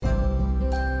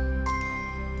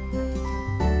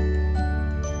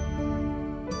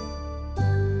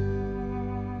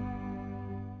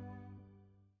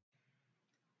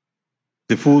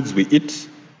The foods we eat,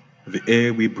 the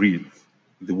air we breathe,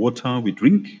 the water we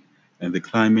drink, and the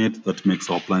climate that makes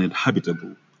our planet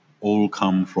habitable all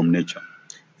come from nature.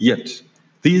 Yet,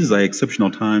 these are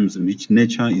exceptional times in which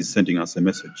nature is sending us a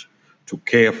message. To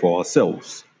care for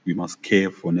ourselves, we must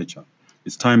care for nature.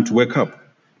 It's time to wake up,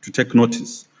 to take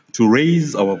notice, to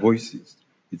raise our voices.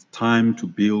 It's time to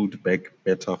build back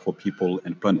better for people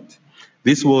and planet.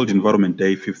 This World Environment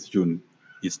Day, 5th June,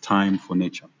 is time for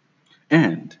nature.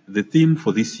 And the theme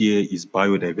for this year is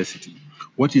biodiversity.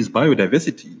 What is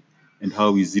biodiversity and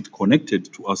how is it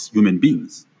connected to us human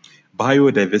beings?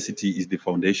 Biodiversity is the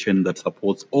foundation that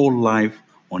supports all life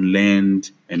on land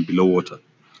and below water.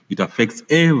 It affects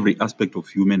every aspect of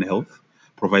human health,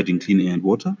 providing clean air and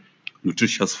water,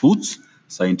 nutritious foods,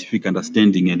 scientific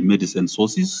understanding and medicine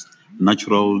sources,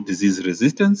 natural disease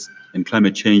resistance, and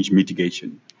climate change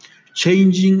mitigation.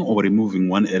 Changing or removing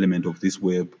one element of this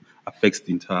web affects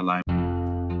the entire life.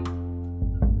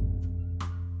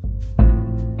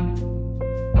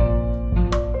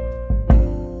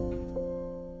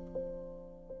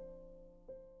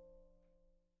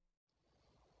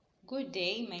 Good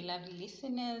day, my lovely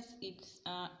listeners. It's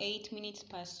 8 minutes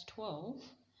past 12.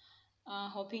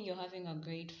 Hoping you're having a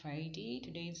great Friday.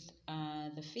 Today's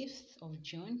the 5th of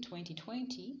June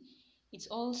 2020. It's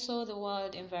also the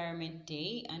World Environment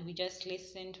Day, and we just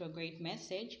listened to a great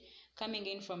message coming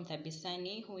in from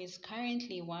Tabisani, who is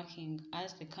currently working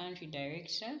as the country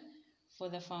director for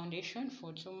the Foundation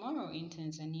for Tomorrow in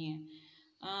Tanzania.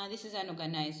 This is an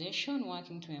organization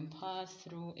working to empower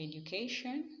through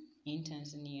education in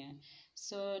Tanzania.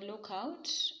 So look out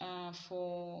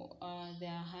for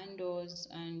their handles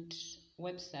and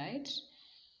website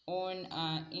on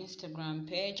our Instagram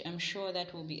page. I'm sure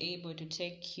that will be able to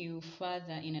take you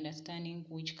further in understanding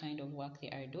which kind of work they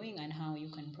are doing and how you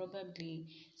can probably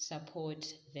support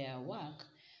their work.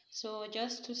 So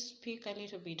just to speak a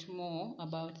little bit more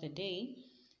about the day,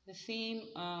 the theme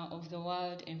of the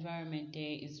World Environment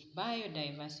Day is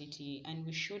biodiversity, and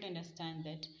we should understand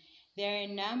that there are a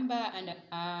number and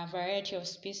a variety of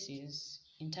species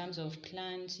in terms of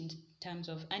plants, in terms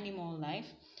of animal life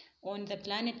on the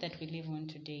planet that we live on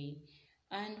today.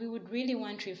 And we would really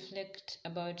want to reflect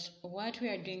about what we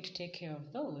are doing to take care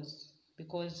of those,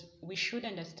 because we should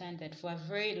understand that for a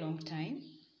very long time,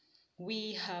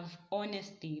 we have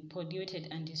honestly polluted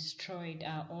and destroyed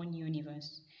our own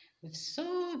universe with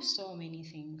so many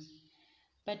things.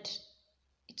 But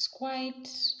it's quite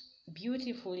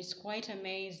beautiful, it's quite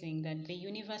amazing that the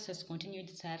universe has continued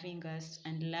serving us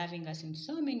and loving us in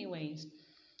so many ways,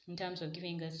 in terms of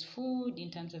giving us food,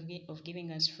 in terms of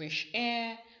giving us fresh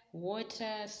air,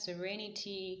 water,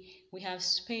 serenity. We have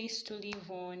space to live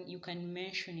on. You can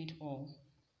mention it all.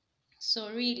 So,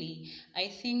 really,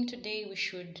 I think today we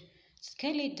should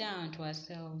scale it down to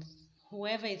ourselves.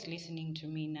 Whoever is listening to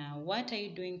me now, what are you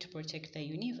doing to protect the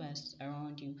universe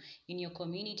around you? In your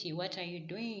community, what are you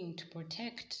doing to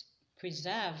protect,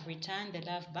 preserve, return the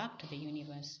love back to the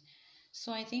universe?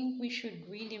 So, I think we should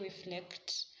really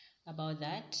reflect about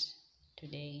that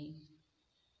today.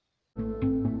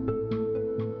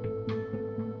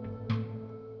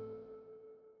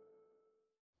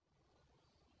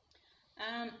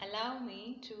 Allow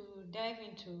me to dive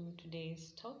into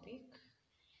today's topic,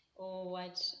 or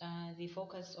what the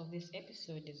focus of this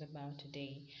episode is about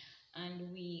today.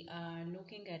 And we are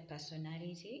looking at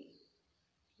personality.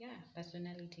 Yeah,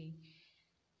 personality.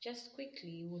 Just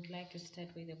quickly, would like to start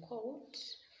with a quote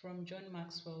from John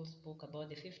Maxwell's book about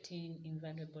the 15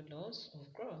 invaluable laws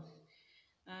of growth.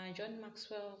 John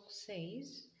Maxwell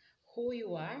says, who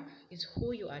you are is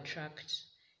who you attract.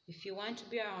 If you want to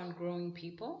be around growing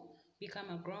people,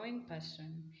 become a growing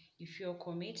person. If you're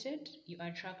committed, you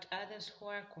attract others who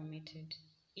are committed.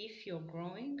 If you're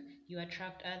growing, you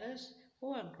attract others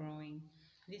who are growing.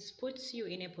 This puts you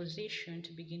in a position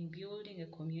to begin building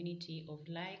a community of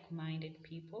like minded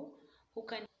people who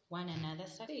can one another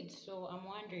succeed. So I'm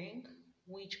wondering,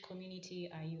 which community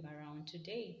are you around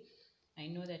today? I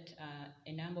know that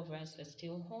a number of us are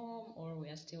still home or we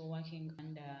are still working,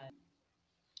 and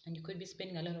you could be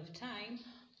spending a lot of time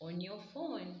on your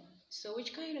phone. So,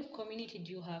 which kind of community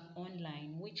do you have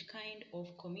online? Which kind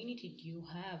of community do you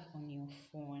have on your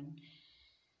phone?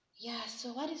 Yeah,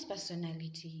 so what is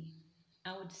personality?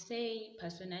 I would say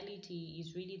personality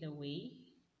is really the way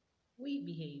we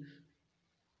behave,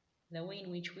 the way in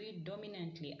which we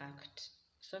dominantly act.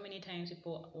 So many times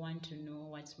people want to know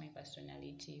what's my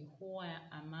personality,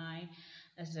 am I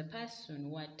as a person,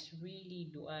 what really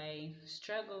do I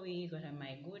struggle with, what am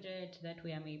I good at, that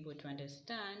way I'm able to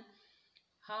understand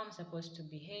how I'm supposed to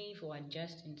behave or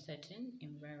adjust in certain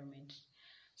environments.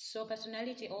 So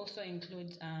personality also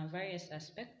includes various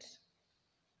aspects.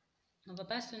 of a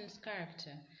person's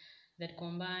character that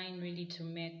combine really to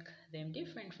make them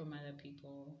different from other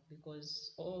people.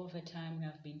 Because all the time we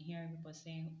have been hearing people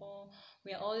saying, oh,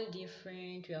 we are all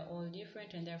different,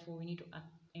 and therefore we need to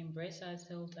embrace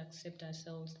ourselves, accept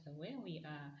ourselves the way we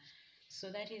are. So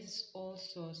that is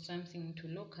also something to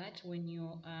look at when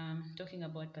you're talking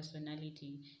about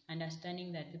personality,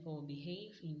 understanding that people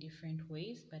behave in different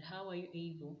ways, but how are you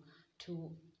able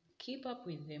to keep up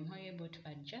with them? How are you able to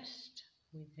adjust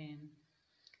with them?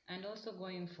 And also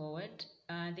going forward,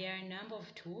 there are a number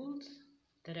of tools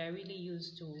that are really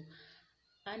used to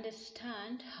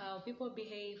understand how people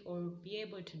behave or be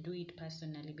able to do it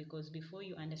personally, because before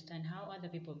you understand how other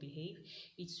people behave,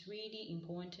 it's really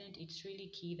important, it's really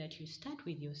key that you start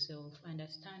with yourself,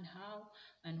 understand how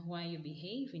and why you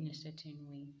behave in a certain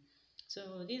way.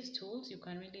 So these tools, you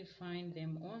can really find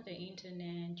them on the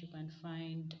internet, you can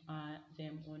find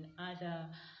them on other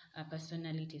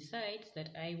personality sites that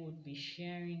I would be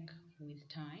sharing with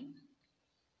time.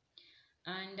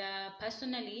 And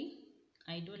personally,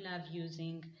 I do love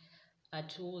using a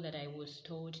tool that I was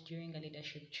taught during a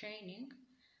leadership training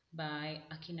by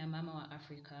Akina Mama wa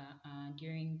Africa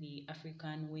during the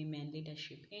African Women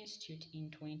Leadership Institute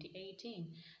in 2018.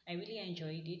 I really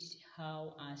enjoyed it,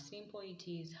 how simple it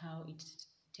is, how it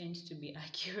tends to be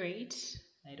accurate.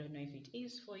 I don't know if it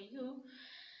is for you.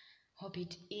 Hope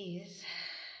it is.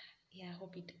 Yeah,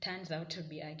 hope it turns out to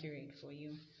be accurate for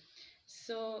you.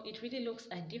 So it really looks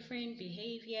at different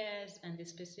behaviors and the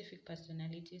specific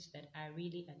personalities that are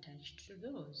really attached to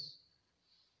those.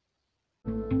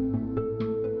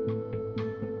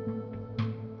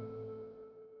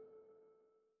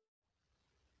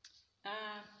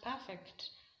 Perfect.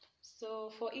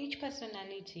 So for each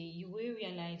personality, you will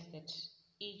realize that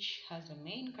each has a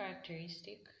main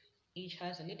characteristic, each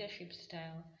has a leadership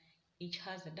style, each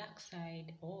has a dark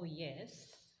side. Oh yes,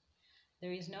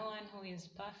 there is no one who is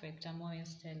perfect. I'm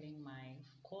always telling my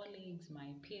colleagues,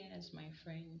 my peers, my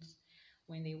friends,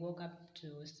 when they walk up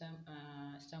to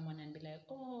someone and be like,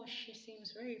 "Oh, she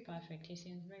seems very perfect. He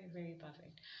seems very, very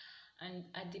perfect." And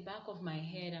at the back of my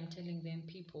head, I'm telling them,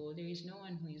 people, there is no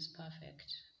one who is perfect.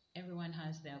 Everyone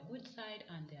has their good side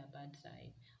and their bad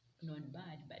side. Not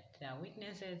bad, but their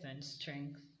weaknesses and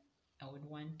strengths. I would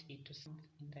want it to sound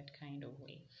in that kind of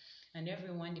way. And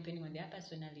everyone, depending on their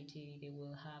personality, they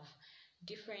will have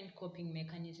different coping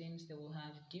mechanisms, they will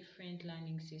have different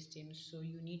learning systems. So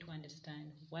you need to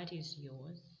understand what is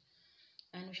yours.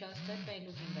 And we shall start by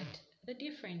looking at the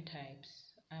different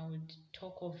types. I would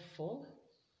talk of 4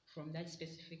 from that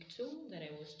specific tool that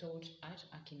I was taught at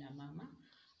Akina Mama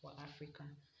or Africa.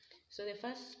 So the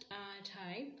first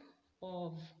type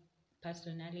of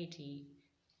personality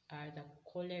are the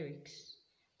cholerics.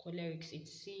 Cholerics,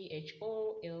 it's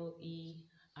Choleir.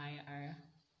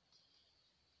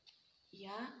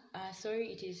 Yeah,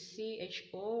 sorry, it is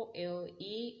Choleric.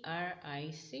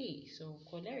 So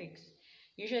cholerics.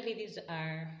 Usually these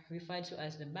are referred to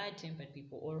as the bad-tempered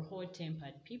people or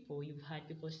hot-tempered people. You've heard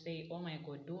people say, oh my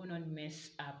God, do not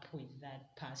mess up with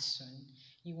that person.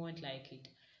 You won't like it.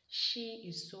 She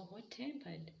is so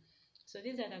hot-tempered. So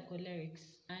these are the cholerics.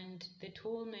 And the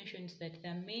tool mentions that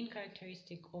the main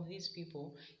characteristic of these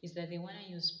people is that they want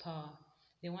to use power.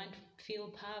 They want to feel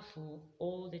powerful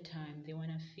all the time. They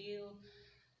want to feel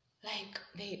like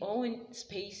they own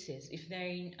spaces. If they're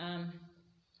in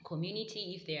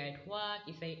community, if they're at work,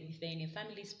 if they're in a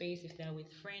family space, if they're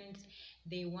with friends,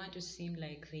 they want to seem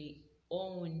like they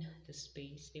own the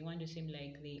space. They want to seem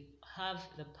like they have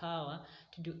the power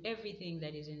to do everything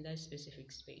that is in that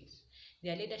specific space.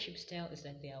 Their leadership style is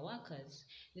that they are workers.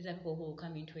 These are people who will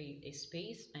come into a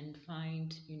space and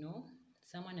find,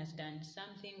 someone has done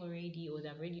something already, or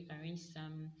they've already arranged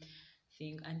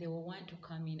something, and they will want to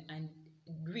come in and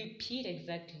repeat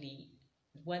exactly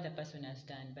what the person has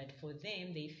done. But for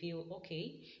them, they feel,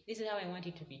 okay, this is how I want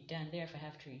it to be done, therefore I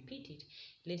have to repeat it.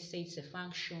 Let's say it's a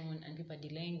function and people are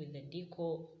delaying with the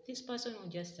decor. This person will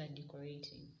just start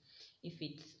decorating. If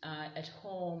it's at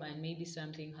home and maybe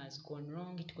something has gone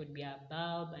wrong, it could be a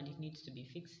bulb and it needs to be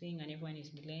fixing and everyone is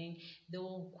delaying, they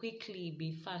will quickly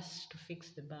be fast to fix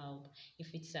the bulb.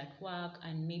 If it's at work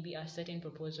and maybe a certain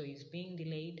proposal is being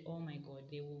delayed, oh my God,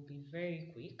 they will be very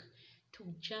quick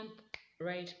to jump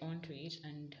right onto it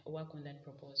and work on that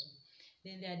proposal.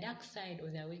 Then their dark side or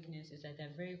their weakness is that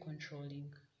they're very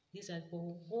controlling. These are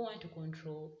people who want to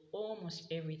control almost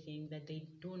everything that they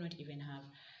do not even have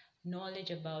knowledge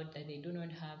about, that they do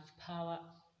not have power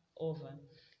over.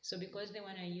 So because they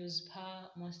want to use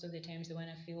power, most of the times they want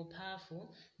to feel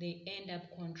powerful, they end up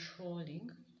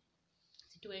controlling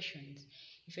situations.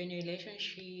 If you're in a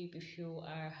relationship, if you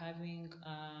are having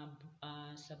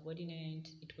a subordinate,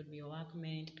 it could be your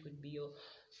workmate, it could be your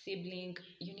sibling,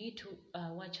 you need to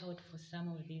watch out for some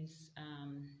of these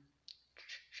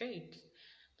traits,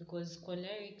 because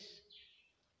cholerics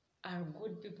are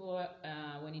good people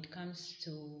when it comes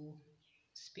to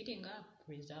speeding up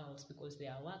results, because they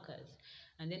are workers.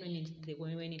 And then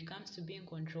when it comes to being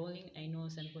controlling, I know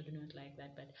some people do not like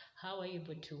that, but how are you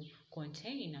able to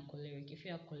contain a choleric? If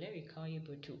you are choleric, how are you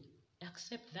able to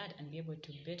accept that and be able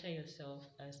to better yourself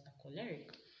as a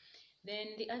choleric? Then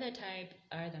the other type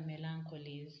are the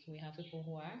melancholies. We have people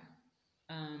who are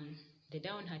the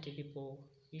downhearted people,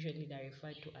 usually they're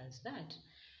referred to as that.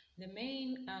 The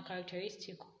main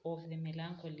characteristic of the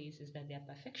melancholies is that they are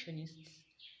perfectionists.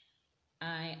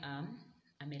 I am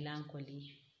a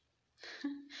melancholy.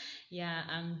 Yeah,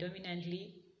 I'm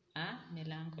dominantly a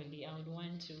melancholy. I would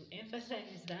want to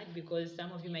emphasize that, because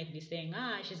some of you might be saying,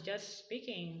 she's just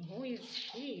speaking. Who is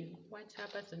she? What's her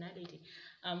personality?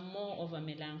 I'm more of a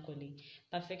melancholy.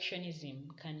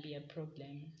 Perfectionism can be a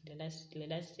problem. Let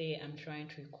us say I'm trying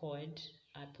to record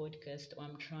a podcast, or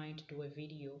I'm trying to do a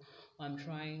video, or I'm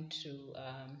trying to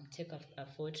take a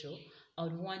photo. I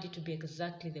would want it to be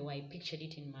exactly the way I pictured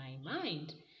it in my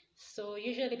mind. So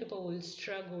usually people will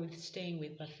struggle with staying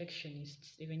with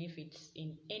perfectionists, even if it's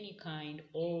in any kind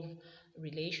of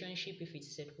relationship, if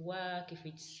it's at work, if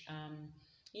it's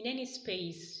in any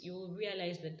space, you will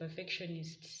realize that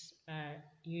perfectionists are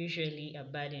usually a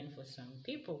burden for some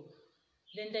people.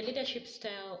 Then the leadership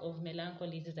style of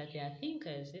melancholies is that they are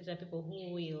thinkers. These are people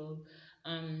who will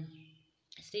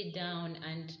sit down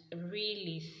and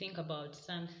really think about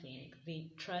something.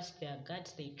 They trust their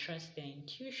guts, they trust their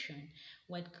intuition.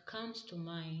 What comes to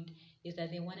mind is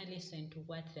that they want to listen to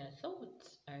what their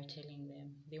thoughts are telling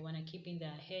them. They want to keep in their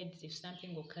heads. If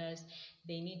something occurs,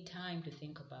 they need time to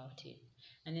think about it.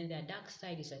 And then their dark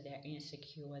side is that they're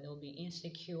insecure. They'll be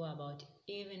insecure about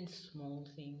even small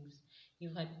things.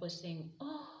 You've had people saying,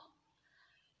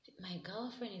 my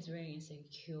girlfriend is very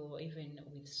insecure even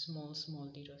with small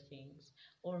little things,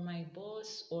 or my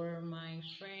boss or my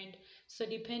friend. So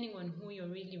depending on who you're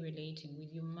really relating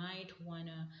with, you might want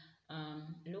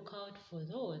to look out for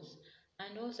those.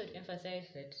 And also to emphasize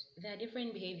that there are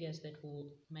different behaviors that will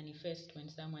manifest when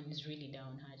someone is really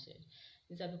downhearted.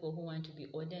 These are people who want to be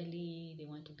orderly, they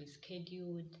want to be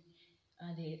scheduled,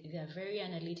 they are very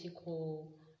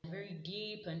analytical, very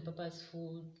deep and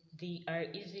purposeful. They are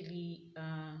easily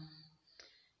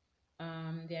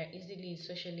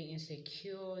socially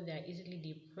insecure, they are easily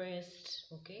depressed,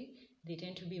 okay? They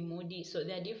tend to be moody. So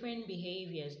there are different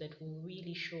behaviors that will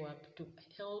really show up to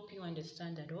help you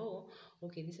understand that,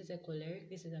 okay, this is a choleric,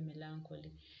 this is a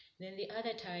melancholy. Then the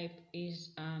other type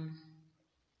is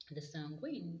the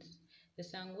sanguines. The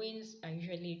sanguines are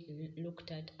usually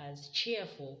looked at as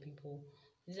cheerful people.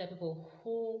 These are people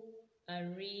who are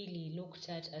really looked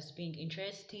at as being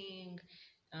interesting.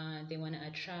 They want to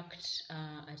attract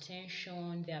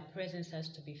attention. Their presence has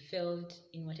to be felt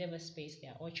in whatever space they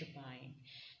are occupying.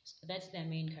 So that's their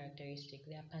main characteristic.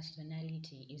 Their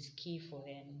personality is key for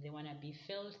them. They want to be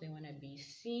felt, they want to be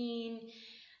seen,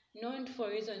 not for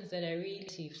reasons that are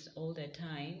really all the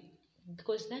time,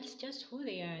 because that's just who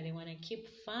they are. They want to keep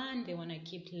fun, they want to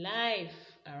keep life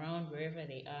around wherever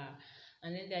they are.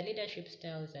 And then their leadership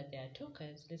style is that they are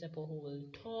talkers. These are people who will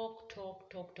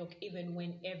talk, even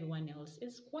when everyone else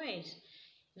is quiet.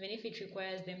 Even if it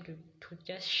requires them to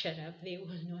just shut up, they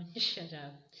will not shut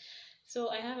up. So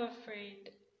I have a friend,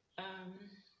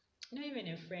 not even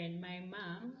a friend, my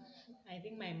mom. I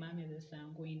think my mom is a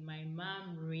sanguine. My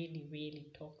mom really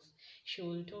talks. She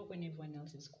will talk when everyone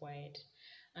else is quiet.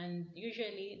 And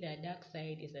usually their dark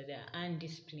side is that they're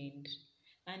undisciplined.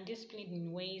 Undisciplined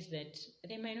in ways that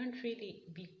they might not really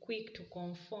be quick to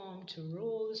conform to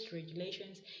rules, to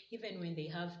regulations. Even when they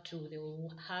have to, they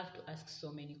will have to ask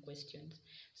so many questions.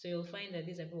 So you'll find that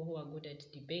these are people who are good at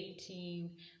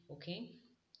debating, okay?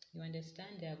 You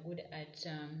understand? They are good at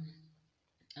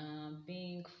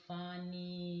being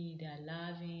funny, they're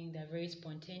loving, they're very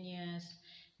spontaneous,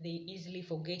 they easily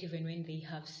forget even when they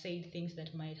have said things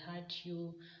that might hurt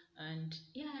you, and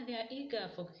yeah, they are eager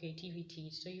for creativity.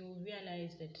 So you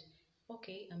realize that,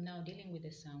 okay, I'm now dealing with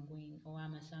a sanguine, or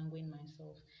I'm a sanguine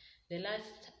myself. The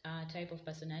last type of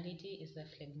personality is the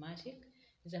phlegmatic.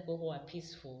 These are people who are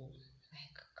peaceful,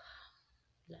 like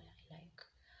calm, like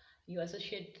you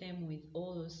associate them with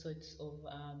all those sorts of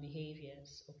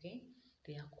behaviors, okay?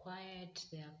 They are quiet,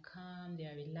 they are calm, they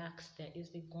are relaxed, they are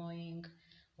easygoing,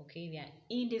 okay? They are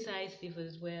indecisive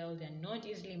as well, they are not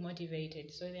easily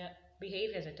motivated, so there are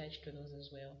behaviors attached to those as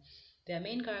well. Their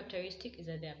main characteristic is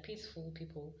that they are peaceful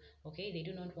people. Okay, they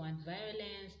do not want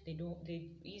violence. They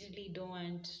easily don't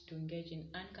want to engage in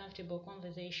uncomfortable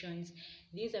conversations.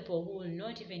 These are people who will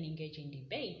not even engage in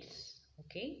debates.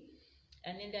 Okay,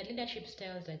 and in their leadership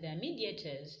styles, that they are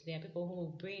mediators. They are people who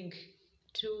will bring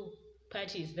two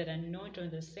parties that are not on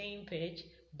the same page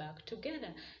back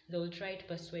together. They'll try to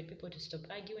persuade people to stop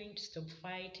arguing, to stop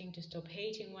fighting, to stop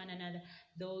hating one another.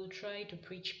 They'll try to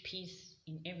preach peace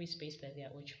in every space that they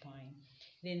are occupying.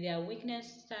 Then their weakness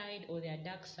side or their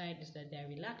dark side is that they're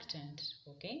reluctant.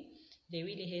 Okay, they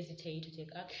really hesitate to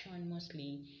take action,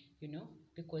 mostly,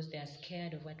 because they are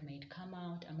scared of what might come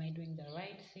out. Am I doing the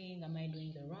right thing? Am I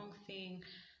doing the wrong thing?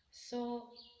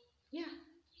 So yeah,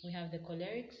 we have the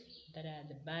cholerics, that are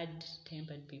the bad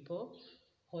tempered people,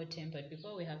 hot tempered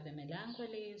people. We have the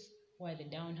melancholies, who are the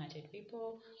downhearted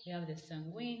people. We have the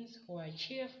sanguines, who are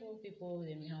cheerful people.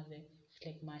 Then we have the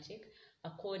phlegmatic,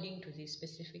 according to this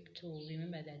specific tool.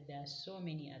 Remember that there are so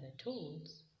many other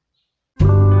tools.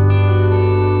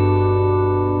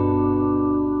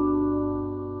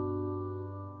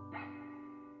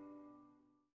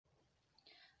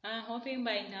 I'm hoping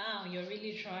by now you're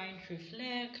really trying to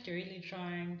reflect, you're really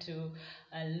trying to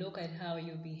look at how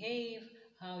you behave,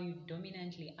 how you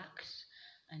dominantly act,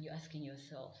 and you're asking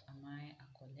yourself, am I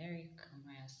a choleric? Am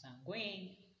I a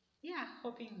sanguine? Yeah,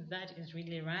 hoping that is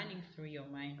really running through your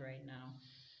mind right now.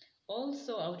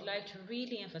 Also, I would like to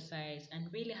really emphasize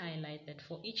and really highlight that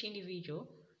for each individual,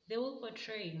 they will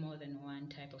portray more than one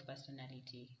type of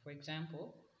personality. For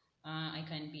example, I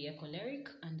can be a choleric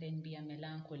and then be a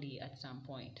melancholy at some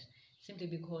point. Simply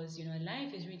because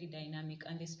life is really dynamic,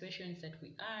 and the situations that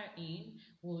we are in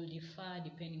will differ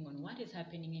depending on what is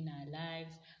happening in our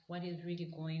lives, what is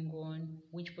really going on,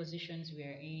 which positions we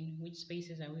are in, which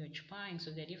spaces are we occupying.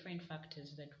 So there are different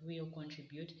factors that will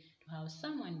contribute to how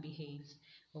someone behaves.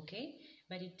 Okay,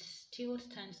 but it still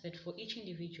stands that for each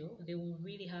individual, they will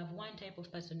really have one type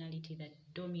of personality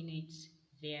that dominates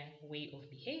their way of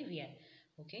behavior.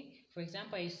 Okay, for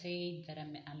example, I say that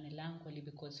I'm melancholy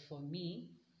because for me,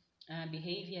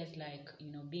 behaviors like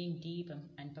being deep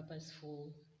and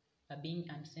purposeful, being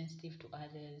sensitive to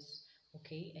others.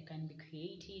 Okay, I can be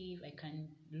creative. I can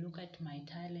look at my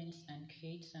talents and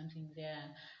create something there.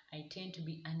 I tend to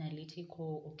be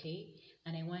analytical. Okay,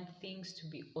 and I want things to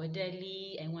be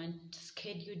orderly. I want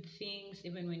scheduled things,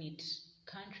 even when it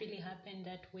can't really happen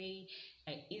that way.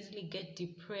 I easily get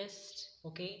depressed.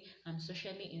 Okay, I'm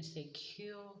socially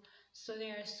insecure. So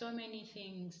there are so many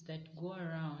things that go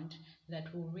around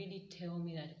that will really tell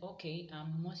me that okay,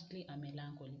 I'm mostly a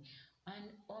melancholy.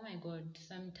 And oh my god,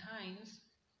 sometimes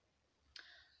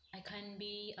I can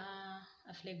be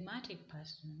a phlegmatic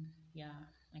person. Yeah,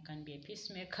 I can be a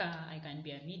peacemaker, I can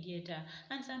be a mediator,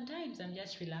 and sometimes I'm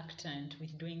just reluctant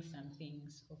with doing some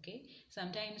things. Okay,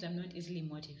 sometimes I'm not easily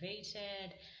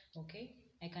motivated. Okay,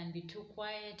 I can be too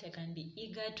quiet, I can be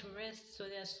eager to rest. So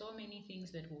there are so many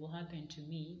things that will happen to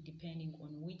me depending on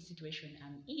which situation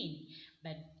I'm in,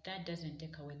 but that doesn't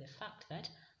take away the fact that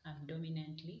I'm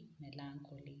dominantly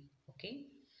melancholy. Okay,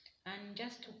 and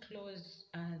just to close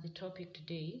the topic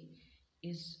today,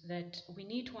 is that we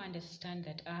need to understand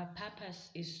that our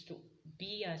purpose is to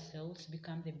be ourselves,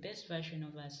 become the best version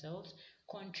of ourselves,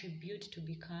 contribute to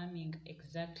becoming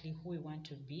exactly who we want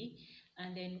to be,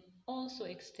 and then also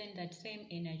extend that same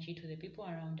energy to the people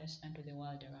around us and to the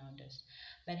world around us.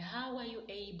 But how are you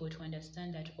able to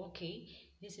understand that, okay,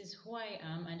 this is who I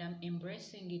am and I'm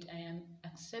embracing it, I am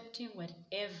accepting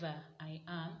whatever I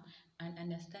am, and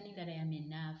understanding that I am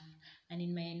enough, and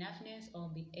in my enoughness I'll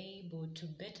be able to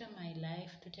better my life,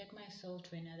 to take myself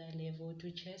to another level, to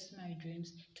chase my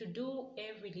dreams, to do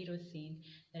every little thing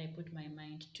that I put my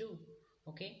mind to.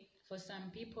 Okay, for some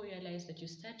people, realize that you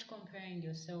start comparing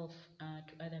yourself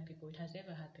to other people. It has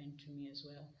ever happened to me as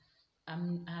well.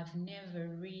 I've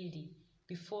never really,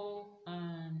 before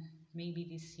maybe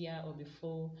this year or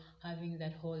before having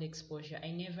that whole exposure,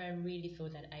 I never really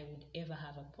thought that I would ever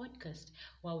have a podcast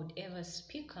or I would ever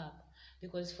speak up,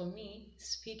 because for me,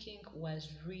 speaking was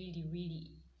really,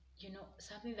 really,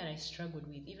 something that I struggled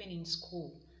with, even in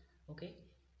school. Okay,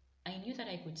 I knew that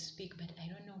I could speak, but I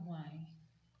don't know why.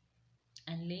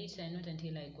 And later, not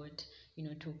until I got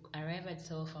to arrive at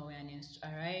self-awareness, to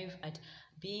arrive at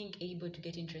being able to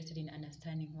get interested in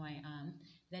understanding who I am,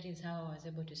 that is how I was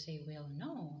able to say, well,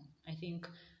 no, I think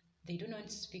they do not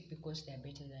speak because they're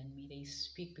better than me. They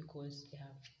speak because they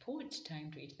have put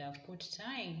time to it. They have put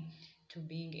time to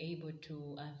being able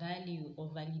to value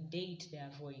or validate their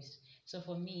voice. So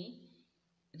for me,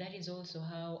 that is also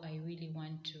how I really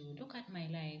want to look at my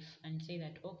life and say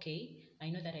that, okay, I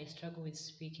know that I struggle with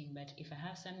speaking, but if I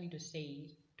have something to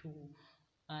say to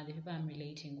the people I'm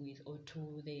relating with, or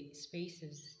to the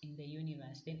spaces in the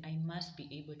universe, then I must be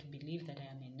able to believe that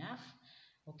I am enough,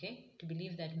 okay? To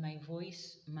believe that my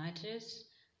voice matters,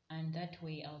 and that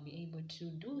way I'll be able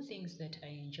to do things that I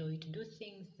enjoy, to do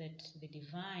things that the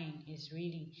divine is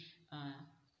really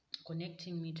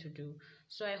connecting me to do.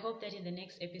 So I hope that in the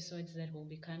next episodes that will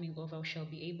be coming over, we shall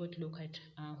be able to look at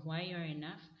why you're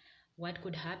enough, what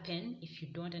could happen if you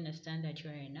don't understand that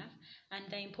you're enough, and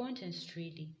the importance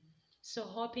really. So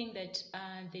hoping that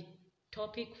the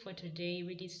topic for today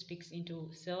really speaks into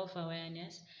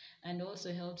self-awareness and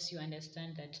also helps you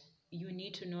understand that you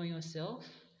need to know yourself.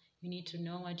 You need to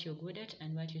know what you're good at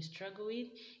and what you struggle with.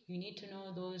 You need to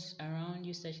know those around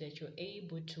you such that you're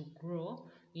able to grow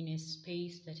in a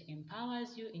space that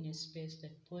empowers you, in a space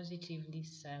that positively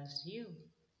serves you.